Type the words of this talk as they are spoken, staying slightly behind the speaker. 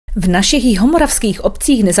V našich jihomoravských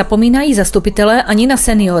obcích nezapomínají zastupitelé ani na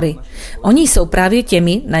seniory. Oni jsou právě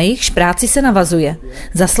těmi, na jejichž práci se navazuje.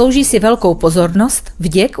 Zaslouží si velkou pozornost,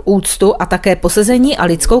 vděk, úctu a také posezení a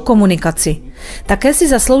lidskou komunikaci. Také si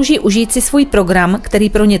zaslouží užít si svůj program, který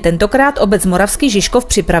pro ně tentokrát obec Moravský Žižkov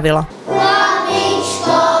připravila.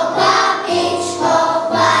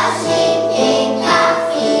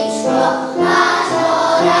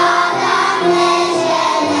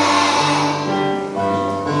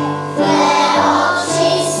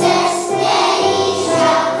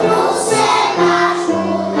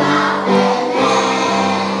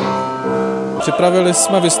 Připravili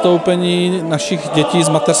jsme vystoupení našich dětí z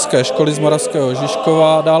mateřské školy z Moravského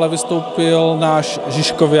Žižkova, dále vystoupil náš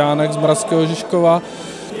Žižkoviánek z Moravského Žižkova,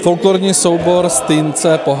 folklorní soubor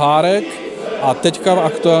Stýnce Pohárek a teďka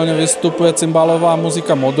aktuálně vystupuje cymbálová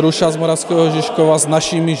muzika Modruša z Moravského Žižkova s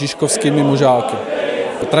našimi žižkovskými mužáky.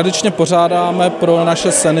 Tradičně pořádáme pro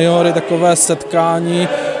naše seniory takové setkání,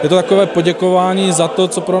 je to takové poděkování za to,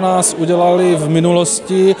 co pro nás udělali v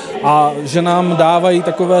minulosti a že nám dávají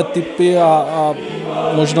takové tipy a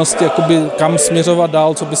možnosti, jakoby, kam směřovat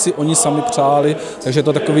dál, co by si oni sami přáli. Takže je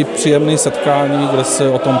to takový příjemný setkání, kde se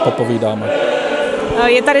o tom popovídáme.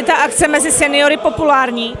 Je tady ta akce mezi seniory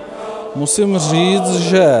populární? Musím říct,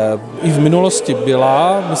 že i v minulosti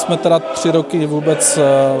byla. My jsme teda 3 roky vůbec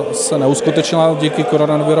se neuskutečnila díky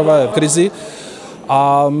koronavirové krizi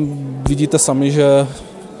a vidíte sami, že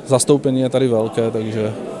zastoupení je tady velké,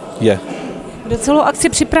 takže je. Kdo celou akci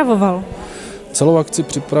připravoval? Celou akci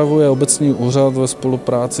připravuje obecní úřad ve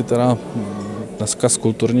spolupráci teda dneska s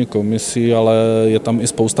kulturní komisí, ale je tam i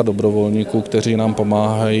spousta dobrovolníků, kteří nám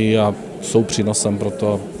pomáhají a jsou přínosem pro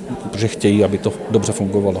to, protože chtějí, aby to dobře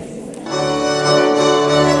fungovalo.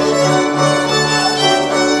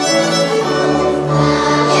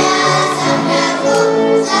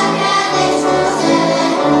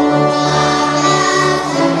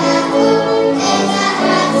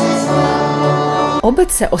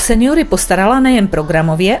 Obec se o seniory postarala nejen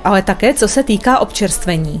programově, ale také co se týká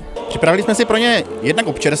občerstvení. Připravili jsme si pro ně jednak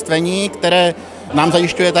občerstvení, které nám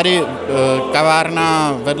zajišťuje tady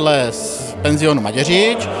kavárna vedle penzionu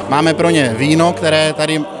Maděřič. Máme pro ně víno, které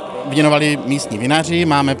tady věnovali místní vinaři,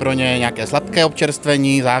 máme pro ně nějaké sladké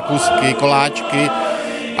občerstvení, zákusky, koláčky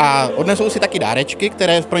a odnesou si taky dárečky,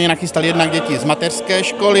 které pro ně nachystali jednak děti z mateřské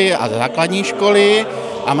školy a z základní školy.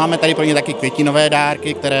 A máme tady pro ně taky květinové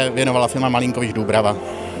dárky, které věnovala firma Malinkovič Dúbrava.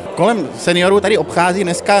 Kolem seniorů tady obchází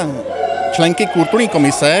dneska členky kulturní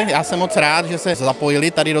komise. Já jsem moc rád, že se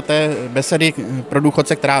zapojili tady do té besedy pro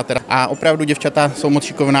důchodce, a opravdu děvčata jsou moc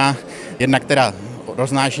šikovná. Jednak teda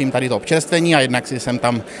roznáším tady to občerstvení a jednak si jsem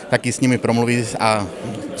tam taky s nimi promluví a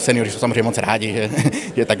seniori jsou samozřejmě moc rádi,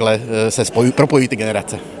 že takhle se propojí ty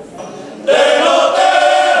generace.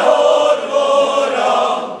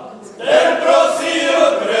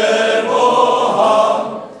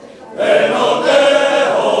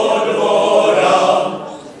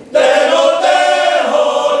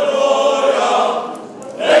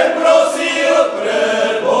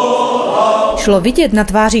 Šlo vidět na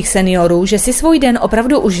tvářích seniorů, že si svůj den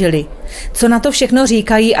opravdu užili. Co na to všechno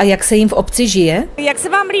říkají a jak se jim v obci žije? Jak se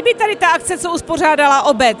vám líbí tady ta akce, co uspořádala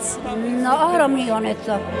obec? No ohromného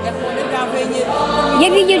něco.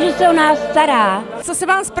 Je vidět, že se o nás stará. Co se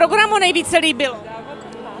vám z programu nejvíce líbilo?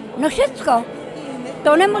 No všecko.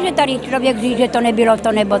 To nemůže tady člověk říct, že to nebylo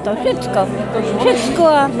to nebo to. Všecko. Všecko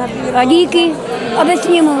a díky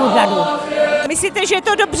obecnímu úřadu. Myslíte, že je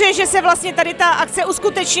to dobře, že se vlastně tady ta akce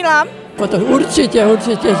uskutečnila? To určitě,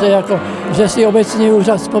 že si obecní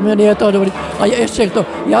úřad vzpomněl, je to dobrý. A ještě to,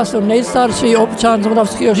 já jsem nejstarší občan z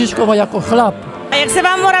Moravského Žižkova jako chlap. A jak se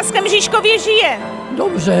vám v Moravském Žižkově žije?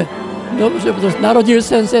 Dobře, protože narodil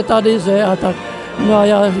jsem se tady, že a tak. No a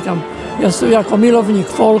já říkám, já jsem jako milovník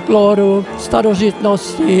folkloru,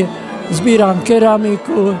 starožitnosti, sbírám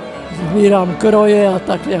keramiku, sbírám kroje a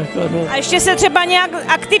tak jako. No. A ještě se třeba nějak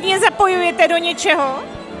aktivně zapojujete do něčeho?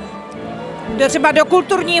 Třeba do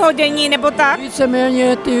kulturního dění nebo tak?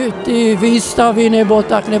 Víceméně ty výstavy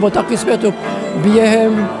nebo taky jsme to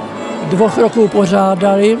během 2 roků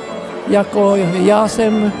pořádali. Jako já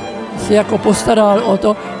jsem se jako postaral o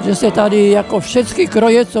to, že se tady jako všechny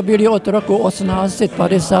kroje, co byly od roku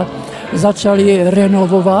 1850, začaly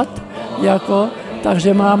renovovat.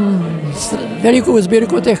 Takže mám velikou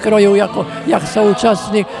sbírku těch krojů, jak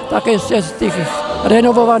současných, tak ještě z těch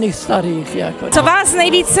renovovaných starých. Co vás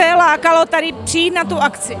nejvíce lákalo tady přijít na tu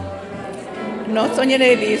akci? No, co mě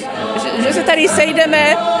nejvíc, že se tady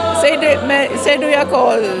sejdu jako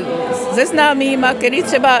se známýma, který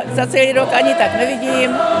třeba za celý rok ani tak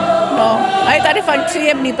nevidím. No, a je tady fakt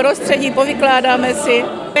příjemný prostředí, povykládáme si.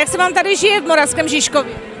 Jak se vám tady žije v Moravském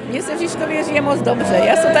Žižkově? Mně se v Žižkově žije moc dobře.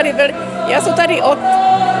 Já jsem tady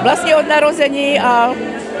od narození a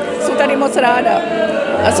jsem tady moc ráda.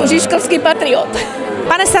 A jsem žižkovský patriot.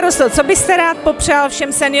 Pane starosto, co byste rád popřál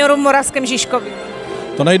všem seniorům v Moravském Žižkově?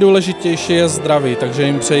 To nejdůležitější je zdraví, takže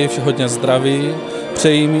jim přeji hodně zdraví,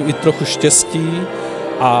 přeji jim i trochu štěstí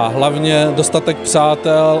a hlavně dostatek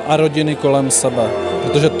přátel a rodiny kolem sebe,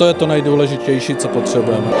 protože to je to nejdůležitější, co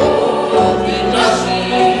potřebujeme.